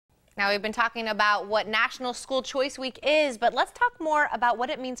Now, we've been talking about what National School Choice Week is, but let's talk more about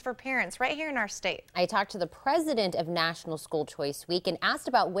what it means for parents right here in our state. I talked to the president of National School Choice Week and asked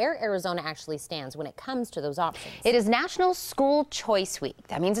about where Arizona actually stands when it comes to those options. It is National School Choice Week.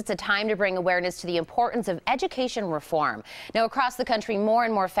 That means it's a time to bring awareness to the importance of education reform. Now, across the country, more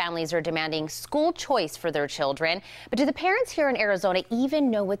and more families are demanding school choice for their children. But do the parents here in Arizona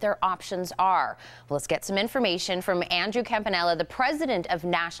even know what their options are? Well, let's get some information from Andrew Campanella, the president of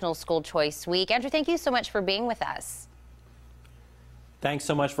National School Choice Week. Andrew, thank you so much for being with us. Thanks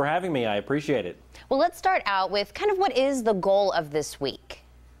so much for having me. I appreciate it. Well, let's start out with kind of what is the goal of this week?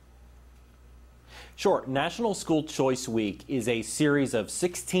 Sure. National School Choice Week is a series of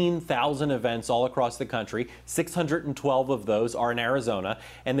 16,000 events all across the country. 612 of those are in Arizona.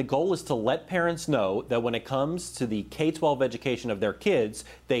 And the goal is to let parents know that when it comes to the K-12 education of their kids,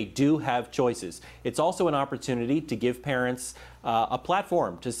 they do have choices. It's also an opportunity to give parents a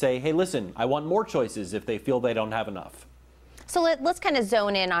platform to say, hey, listen, I want more choices if they feel they don't have enough. So let's kind of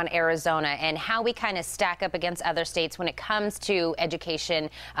zone in on Arizona and how we kind of stack up against other states when it comes to education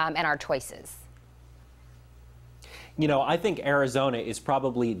and our choices. You know, I think Arizona is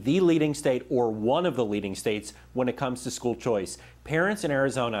probably the leading state or one of the leading states when it comes to school choice. Parents in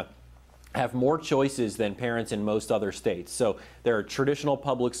Arizona have more choices than parents in most other states. So there are traditional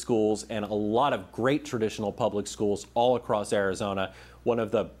public schools and a lot of great traditional public schools all across Arizona. One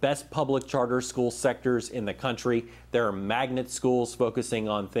of the best public charter school sectors in the country. There are magnet schools focusing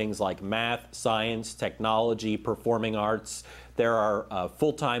on things like math, science, technology, performing arts. There are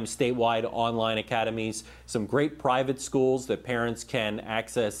full-time statewide online academies, some great private schools that parents can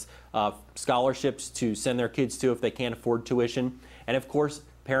access scholarships to send their kids to if they can't afford tuition. And of course,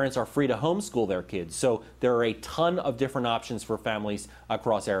 parents are free to homeschool their kids. So there are a ton of different options for families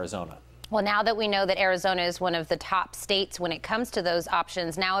across Arizona. Well, now that we know that Arizona is one of the top states when it comes to those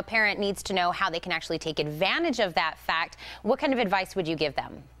options, now a parent needs to know how they can actually take advantage of that fact. What kind of advice would you give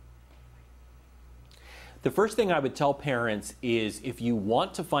them? The first thing I would tell parents is if you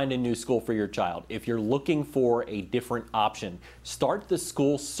want to find a new school for your child, if you're looking for a different option, start the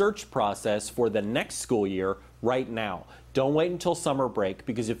school search process for the next school year right now. Don't wait until summer break,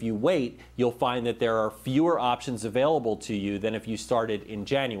 because if you wait, you'll find that there are fewer options available to you than if you started in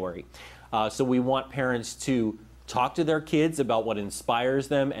January. So we want parents to talk to their kids about what inspires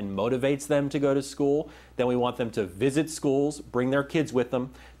them and motivates them to go to school. Then we want them to visit schools, bring their kids with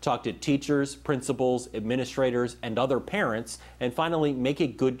them, talk to teachers, principals, administrators, and other parents, and finally make a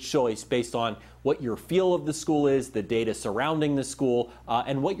good choice based on what your feel of the school is, the data surrounding the school,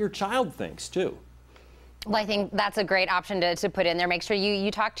 and what your child thinks too. Well, I think that's a great option to put in there. Make sure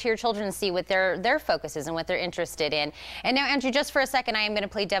you talk to your children and see what their focus is and what they're interested in. And now, Andrew, just for a second, I am going to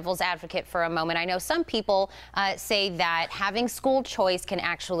play devil's advocate for a moment. I know some people say that having school choice can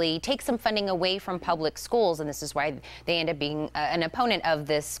actually take some funding away from public schools, and this is why they end up being an opponent of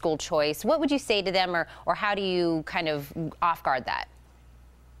this school choice. What would you say to them, or how do you kind of off guard that?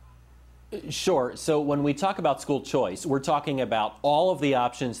 Sure. So when we talk about school choice, we're talking about all of the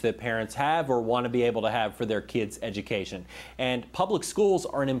options that parents have or want to be able to have for their kids' education. And public schools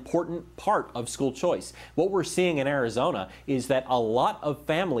are an important part of school choice. What we're seeing in Arizona is that a lot of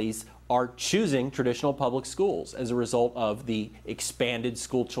families are choosing traditional public schools as a result of the expanded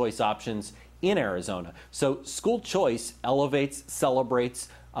school choice options in Arizona. So school choice elevates, celebrates,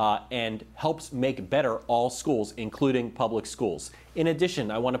 and helps make better all schools, including public schools. In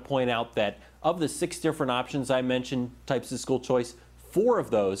addition, I want to point out that of the 6 different options I mentioned, types of school choice, 4 of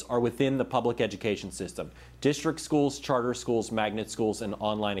those are within the public education system: district schools, charter schools, magnet schools, and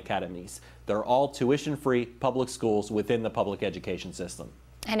online academies. They're all tuition-free public schools within the public education system.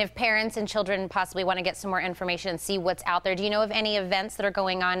 And if parents and children possibly want to get some more information and see what's out there, do you know of any events that are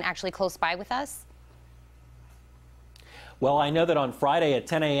going on actually close by with us? Well, I know that on Friday at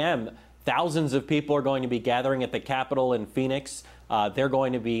 10 a.m., thousands of people are going to be gathering at the Capitol in Phoenix. They're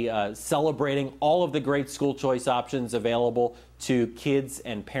going to be celebrating all of the great school choice options available to kids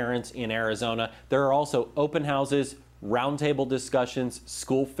and parents in Arizona. There are also open houses, roundtable discussions,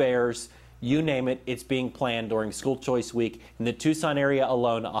 school fairs, you name it, it's being planned during School Choice Week. In the Tucson area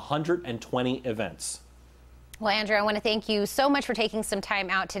alone, 120 events. Well, Andrew, I want to thank you so much for taking some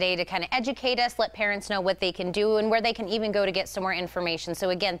time out today to kind of educate us, let parents know what they can do and where they can even go to get some more information. So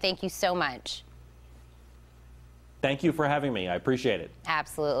again, thank you so much. Thank you for having me. I appreciate it.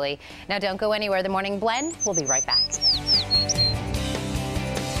 Absolutely. Now, don't go anywhere. The Morning Blend, we'll be right back.